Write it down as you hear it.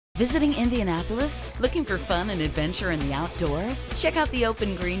Visiting Indianapolis? Looking for fun and adventure in the outdoors? Check out the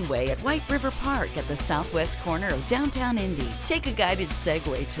open greenway at White River Park at the southwest corner of downtown Indy. Take a guided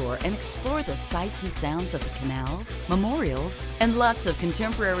Segway tour and explore the sights and sounds of the canals, memorials, and lots of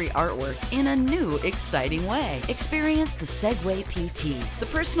contemporary artwork in a new, exciting way. Experience the Segway PT, the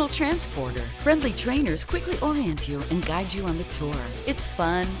personal transporter. Friendly trainers quickly orient you and guide you on the tour. It's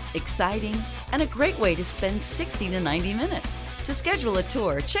fun, exciting, and a great way to spend 60 to 90 minutes. To schedule a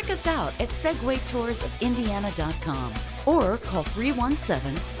tour, check us out at segwaytoursofindiana.com or call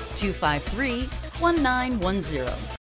 317-253-1910.